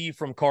you see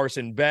from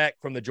Carson Beck,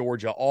 from the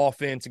Georgia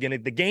offense?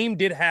 Again, the game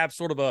did have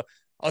sort of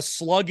a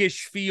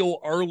sluggish feel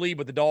early,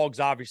 but the Dogs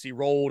obviously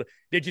rolled.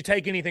 Did you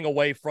take anything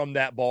away from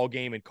that ball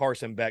game and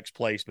Carson Beck's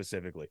play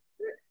specifically?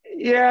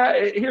 Yeah,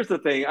 here's the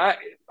thing. I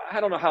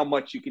don't know how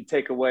much you can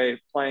take away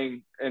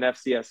playing an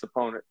FCS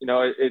opponent.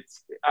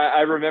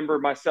 I remember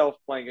myself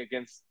playing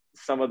against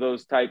some of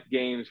those type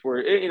games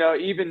where,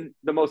 even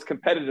the most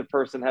competitive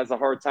person has a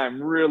hard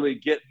time really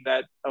getting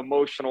that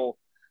emotional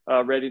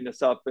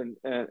readiness up and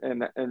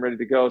ready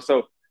to go.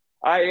 So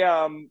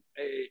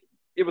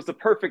it was the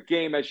perfect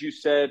game, as you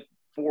said,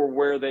 for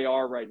where they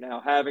are right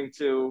now, having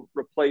to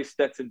replace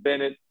Stetson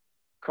Bennett.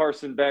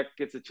 Carson Beck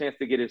gets a chance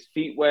to get his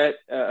feet wet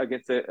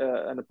against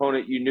an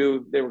opponent you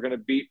knew they were going to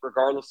beat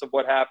regardless of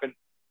what happened.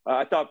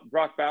 I thought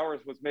Brock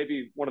Bowers was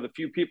maybe one of the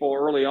few people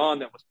early on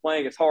that was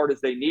playing as hard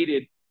as they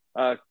needed.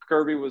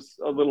 Kirby was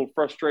a little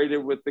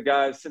frustrated with the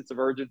guys' sense of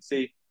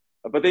urgency,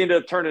 but they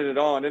ended up turning it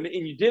on. And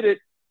you did it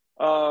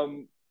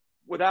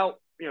without,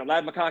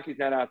 Ladd McConkey's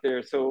not out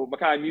there. So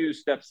Mekhi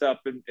Muse steps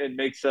up and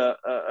makes a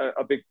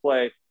big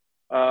play.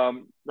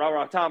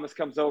 Ra Thomas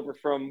comes over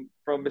from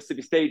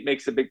Mississippi State,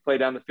 makes a big play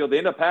down the field. They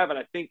end up having,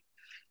 I think,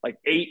 like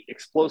 8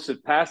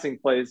 explosive passing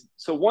plays.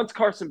 So once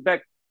Carson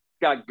Beck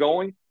got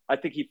going, I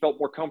think he felt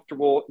more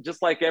comfortable,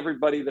 just like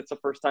everybody that's a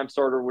first-time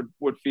starter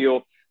would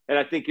feel. And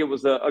I think it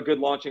was a good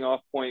launching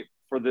off point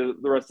for the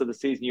rest of the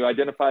season. You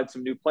identified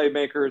some new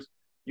playmakers.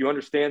 You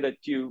understand that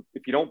if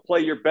you don't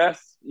play your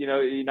best,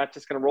 you're not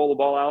just going to roll the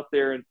ball out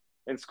there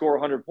and score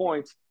 100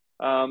 points.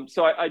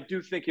 So I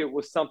do think it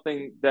was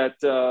something that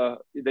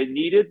they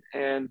needed,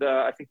 and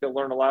I think they'll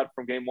learn a lot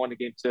from game 1 to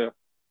game 2.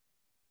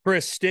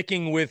 Chris,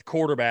 sticking with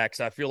quarterbacks,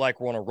 I feel like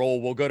we're on a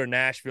roll. We'll go to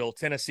Nashville.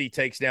 Tennessee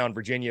takes down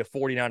Virginia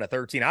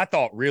 49-13. I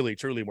thought really,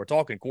 truly, we're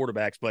talking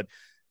quarterbacks, but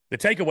the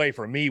takeaway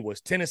for me was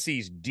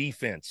Tennessee's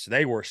defense.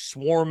 They were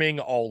swarming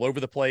all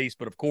over the place,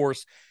 but of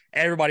course,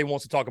 everybody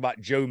wants to talk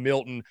about Joe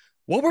Milton.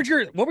 What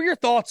were your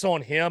thoughts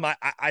on him?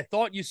 I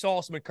thought you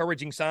saw some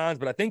encouraging signs,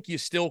 but I think you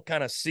still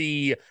kind of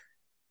see,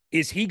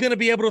 is he going to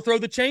be able to throw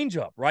the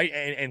changeup, right,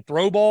 and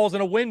throw balls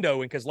in a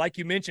window? And because, like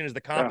you mentioned, as the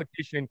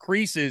competition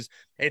increases,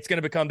 it's going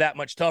to become that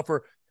much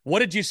tougher. What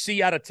did you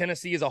see out of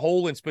Tennessee as a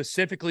whole, and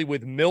specifically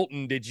with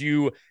Milton? Do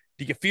you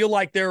feel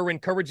like there are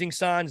encouraging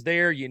signs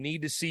there? You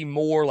need to see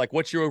more. Like,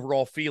 what's your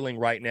overall feeling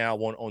right now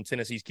on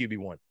Tennessee's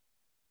QB1?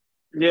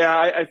 Yeah,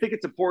 I think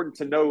it's important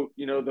to note,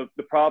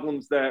 the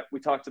problems that we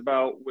talked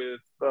about with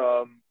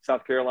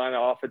South Carolina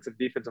offensive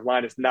defensive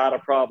line is not a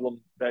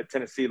problem that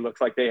Tennessee looks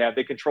like they have.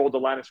 They controlled the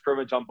line of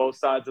scrimmage on both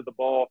sides of the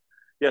ball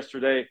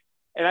yesterday.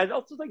 And I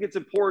also think it's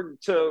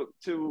important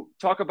to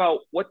talk about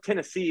what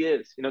Tennessee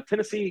is.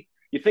 Tennessee,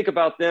 you think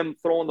about them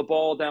throwing the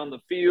ball down the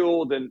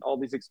field and all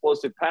these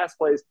explosive pass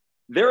plays.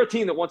 They're a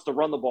team that wants to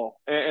run the ball.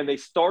 And they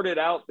started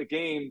out the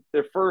game,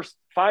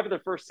 five of their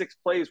first 6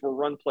 plays were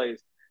run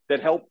plays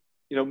that help,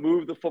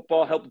 move the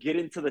football, help get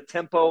into the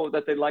tempo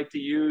that they like to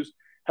use,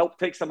 help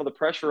take some of the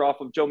pressure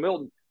off of Joe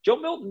Milton. Joe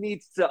Milton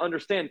needs to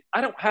understand,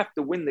 I don't have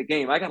to win the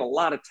game. I got a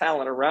lot of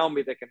talent around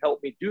me that can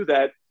help me do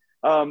that.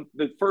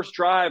 The first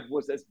drive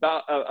was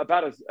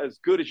about as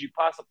good as you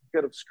possibly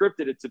could have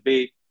scripted it to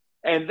be.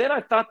 And then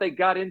I thought they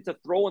got into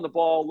throwing the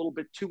ball a little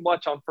bit too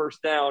much on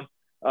first down.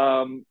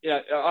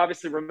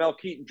 Obviously, Ramel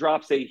Keaton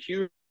drops a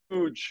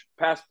huge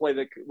pass play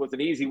that was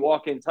an easy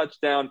walk-in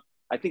touchdown.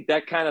 I think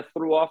that kind of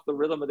threw off the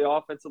rhythm of the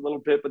offense a little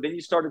bit. But then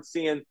you started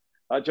seeing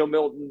Joe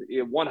Milton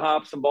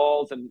one-hop some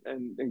balls and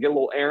get a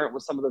little errant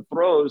with some of the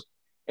throws.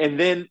 And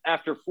then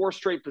after 4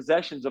 straight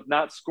possessions of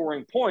not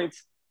scoring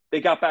points,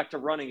 they got back to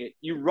running it.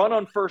 You run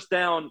on first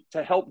down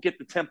to help get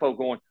the tempo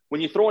going.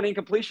 When you throw an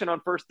incompletion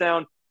on first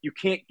down, you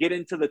can't get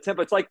into the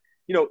tempo. It's like,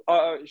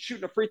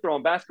 shooting a free throw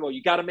in basketball.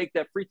 You got to make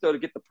that free throw to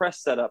get the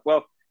press set up.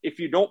 Well, if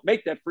you don't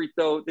make that free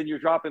throw, then you're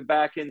dropping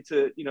back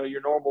into,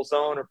 your normal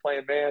zone or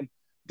playing man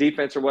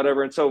defense or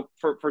whatever. And so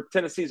for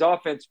Tennessee's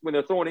offense, when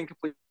they're throwing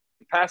incomplete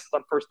passes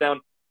on first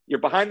down, you're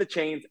behind the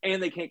chains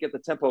and they can't get the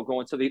tempo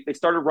going. So they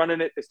started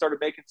running it. They started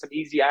making some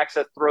easy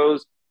access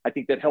throws. I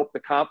think that helped the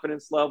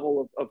confidence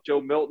level of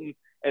Joe Milton.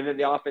 And then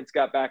the offense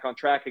got back on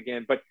track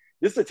again. But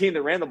this is a team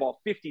that ran the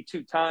ball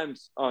 52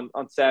 times on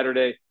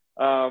Saturday.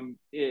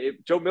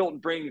 Joe Milton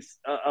brings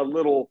a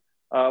little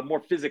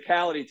more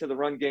physicality to the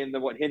run game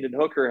than what Hendon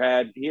Hooker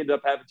had. He ended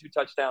up having 2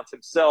 touchdowns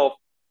himself.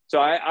 So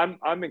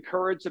I'm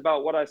encouraged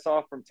about what I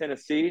saw from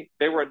Tennessee.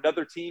 They were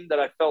another team that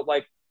I felt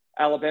like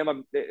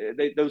Alabama,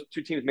 those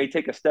 2 teams may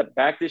take a step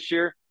back this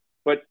year.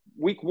 But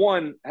week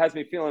 1 has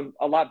me feeling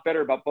a lot better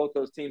about both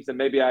those teams than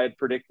maybe I had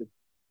predicted.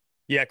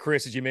 Yeah,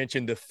 Chris, as you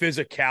mentioned, the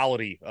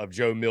physicality of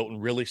Joe Milton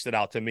really stood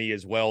out to me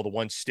as well. The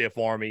one stiff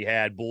arm he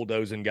had,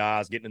 bulldozing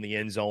guys, getting in the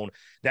end zone,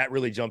 that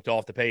really jumped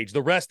off the page.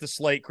 The rest of the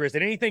slate, Chris,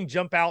 did anything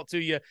jump out to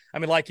you? I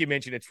mean, like you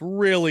mentioned, it's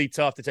really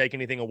tough to take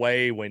anything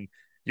away when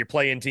you're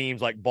playing teams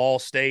like Ball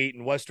State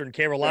and Western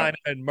Carolina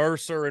and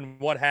Mercer and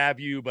what have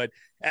you. But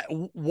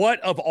what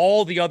of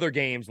all the other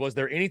games, was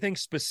there anything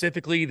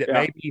specifically that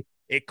maybe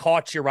it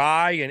caught your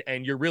eye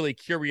and you're really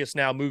curious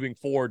now moving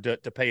forward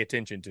to pay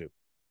attention to?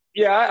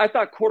 Yeah, I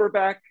thought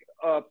quarterback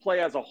play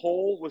as a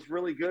whole was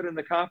really good in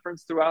the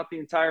conference throughout the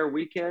entire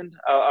weekend.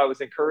 I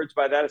was encouraged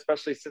by that,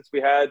 especially since we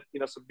had,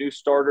 some new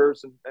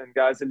starters and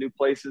guys in new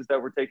places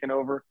that were taking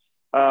over.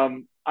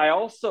 I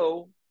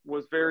also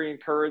was very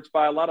encouraged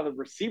by a lot of the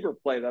receiver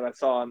play that I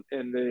saw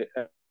in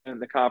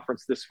the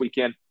conference this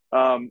weekend.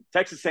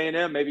 Texas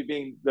A&M maybe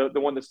being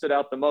the one that stood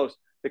out the most.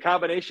 The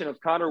combination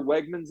of Connor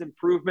Wegman's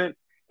improvement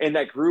and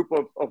that group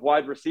of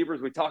wide receivers,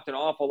 we talked an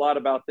awful lot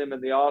about them in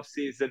the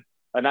offseason.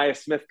 Anaya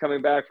Smith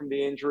coming back from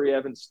the injury,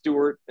 Evan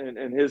Stewart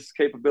and his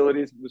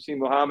capabilities, Musim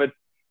Muhammad.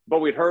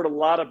 But we'd heard a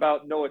lot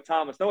about Noah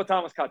Thomas. Noah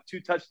Thomas caught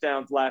 2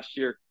 touchdowns last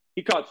year.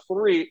 He caught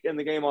 3 in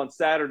the game on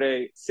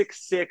Saturday,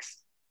 6'6",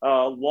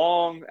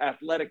 long,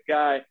 athletic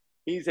guy.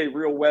 He's a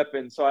real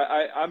weapon. So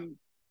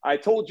I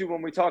told you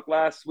when we talked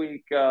last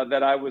week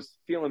that I was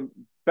feeling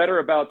better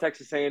about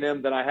Texas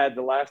A&M than I had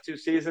the last 2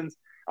 seasons.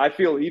 I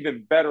feel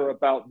even better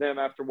about them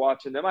after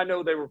watching them. I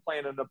know they were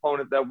playing an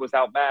opponent that was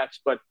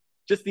outmatched, but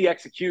just the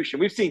execution.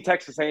 We've seen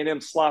Texas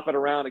A&M slop it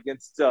around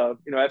against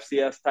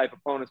FCS type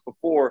opponents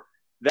before.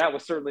 That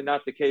was certainly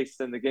not the case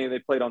in the game they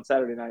played on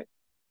Saturday night.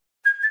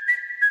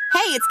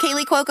 Hey, it's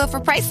Kaylee Cuoco for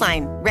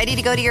Priceline. Ready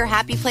to go to your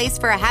happy place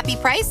for a happy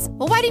price?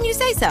 Well, why didn't you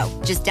say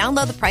so? Just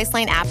download the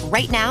Priceline app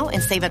right now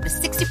and save up to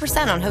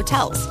 60% on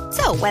hotels.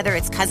 So whether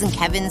it's Cousin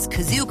Kevin's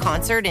Kazoo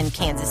Concert in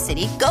Kansas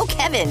City, go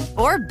Kevin,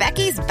 or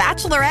Becky's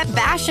Bachelorette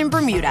Bash in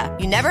Bermuda,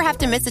 you never have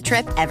to miss a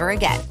trip ever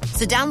again.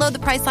 So download the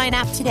Priceline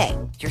app today.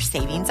 Your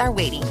savings are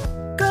waiting.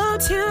 Go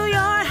to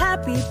your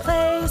happy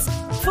place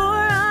for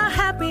a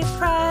happy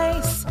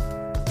price.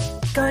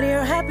 Go to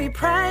your happy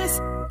price,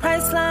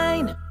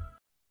 Priceline.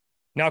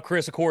 Now,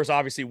 Chris, of course,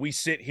 obviously we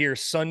sit here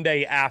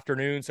Sunday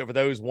afternoon. So for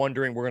those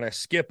wondering, we're going to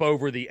skip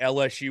over the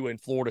LSU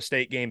and Florida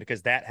State game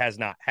because that has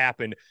not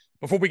happened.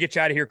 Before we get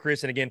you out of here,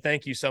 Chris, and again,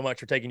 thank you so much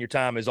for taking your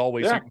time as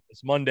always here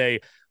this Monday.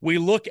 We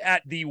look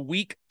at the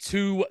week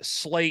 2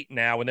 slate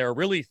now, and there are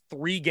really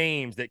 3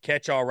 games that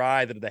catch our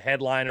eye that are the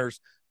headliners.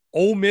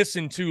 Ole Miss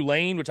and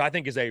Tulane, which I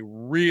think is a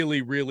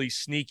really, really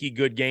sneaky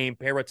good game.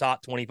 Pair of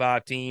top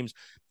 25 teams.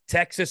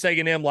 Texas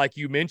A&M, like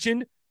you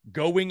mentioned,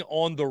 going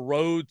on the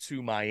road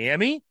to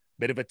Miami.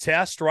 Bit of a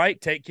test, right?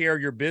 Take care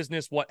of your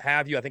business, what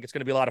have you. I think it's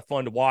going to be a lot of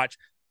fun to watch.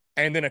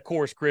 And then, of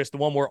course, Chris, the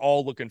one we're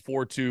all looking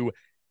forward to,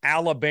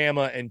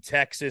 Alabama and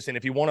Texas. And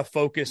if you want to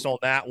focus on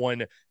that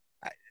one,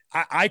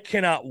 I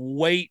cannot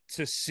wait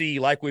to see,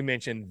 like we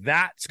mentioned,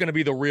 that's going to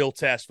be the real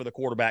test for the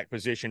quarterback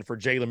position for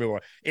Jalen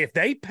Milroe. If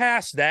they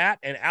pass that,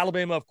 and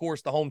Alabama, of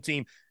course, the home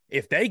team,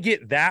 if they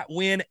get that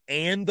win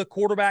and the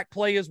quarterback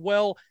play as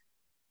well,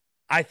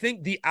 I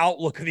think the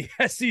outlook of the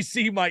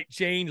SEC might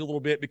change a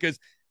little bit because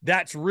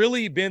That's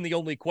really been the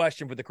only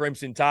question for the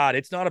Crimson Tide.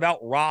 It's not about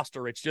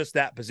roster. It's just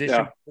that position.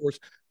 Yeah. Of course,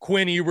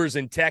 Quinn Ewers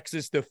in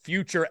Texas, the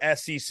future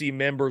SEC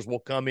members will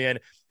come in.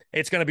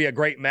 It's going to be a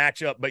great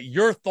matchup. But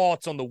your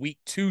thoughts on the Week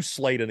 2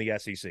 slate in the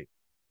SEC?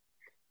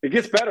 It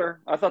gets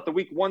better. I thought the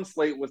Week 1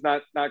 slate was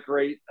not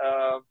great.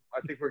 I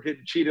think we're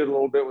getting cheated a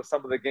little bit with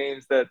some of the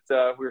games that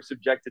we were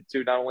subjected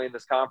to, not only in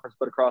this conference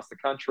but across the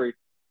country.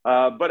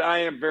 But I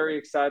am very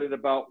excited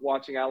about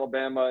watching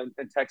Alabama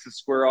and Texas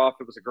square off.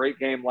 It was a great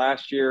game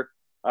last year.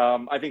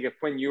 I think if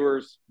Quinn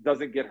Ewers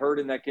doesn't get hurt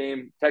in that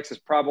game, Texas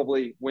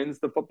probably wins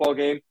the football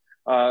game.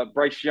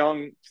 Bryce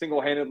Young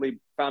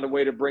single-handedly found a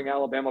way to bring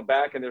Alabama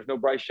back, and there's no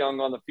Bryce Young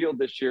on the field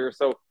this year.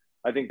 So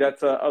I think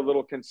that's a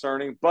little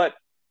concerning. But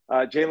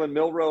Jalen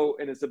Milroe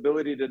and his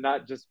ability to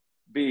not just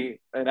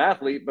be an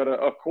athlete, but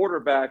a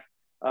quarterback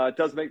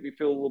does make me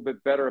feel a little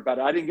bit better about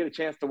it. I didn't get a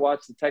chance to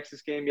watch the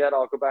Texas game yet.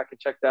 I'll go back and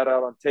check that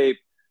out on tape.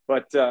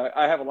 But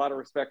I have a lot of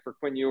respect for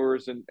Quinn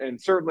Ewers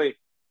and certainly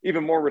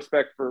even more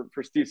respect for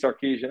Steve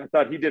Sarkisian. I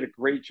thought he did a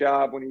great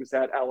job when he was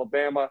at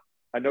Alabama.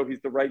 I know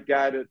he's the right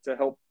guy to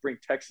help bring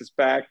Texas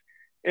back.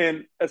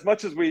 And as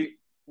much as we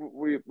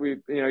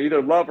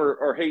either love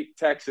or hate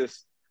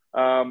Texas,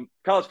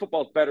 college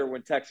football is better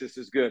when Texas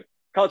is good.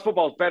 College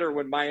football is better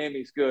when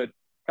Miami's good.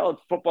 College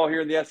football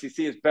here in the SEC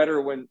is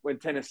better when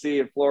Tennessee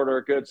and Florida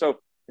are good. So,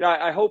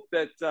 I hope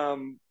that,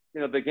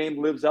 the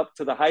game lives up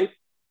to the hype.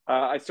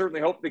 I certainly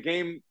hope the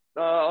game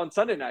on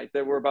Sunday night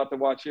that we're about to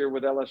watch here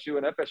with LSU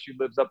and FSU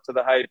lives up to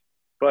the hype.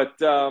 But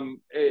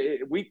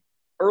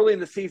early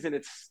in the season,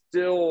 it's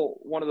still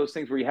one of those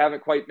things where you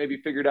haven't quite maybe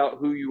figured out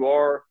who you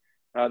are.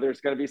 There's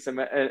going to be some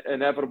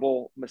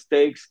inevitable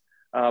mistakes.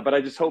 But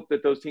I just hope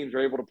that those teams are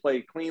able to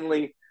play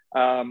cleanly.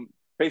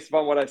 Based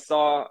upon what I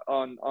saw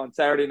on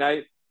Saturday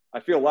night, I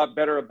feel a lot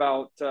better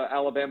about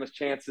Alabama's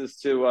chances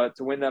to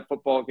win that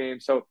football game.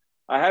 So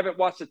I haven't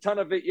watched a ton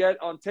of it yet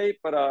on tape,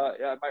 but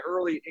my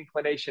early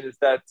inclination is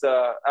that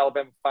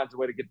Alabama finds a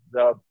way to get the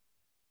dub.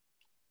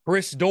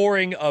 Chris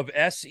Doering of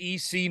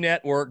SEC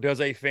Network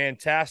does a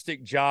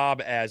fantastic job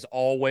as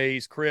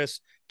always. Chris,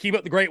 keep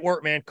up the great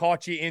work, man.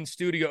 Caught you in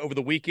studio over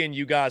the weekend.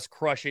 You guys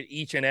crush it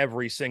each and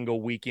every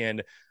single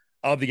weekend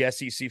of the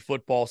SEC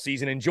football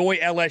season. Enjoy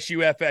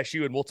LSU,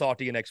 FSU, and we'll talk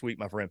to you next week,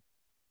 my friend.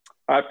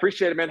 I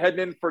appreciate it, man. Heading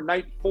in for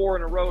night 4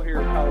 in a row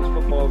here in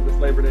college football this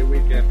Labor Day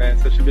weekend, man.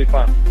 So it should be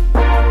fun.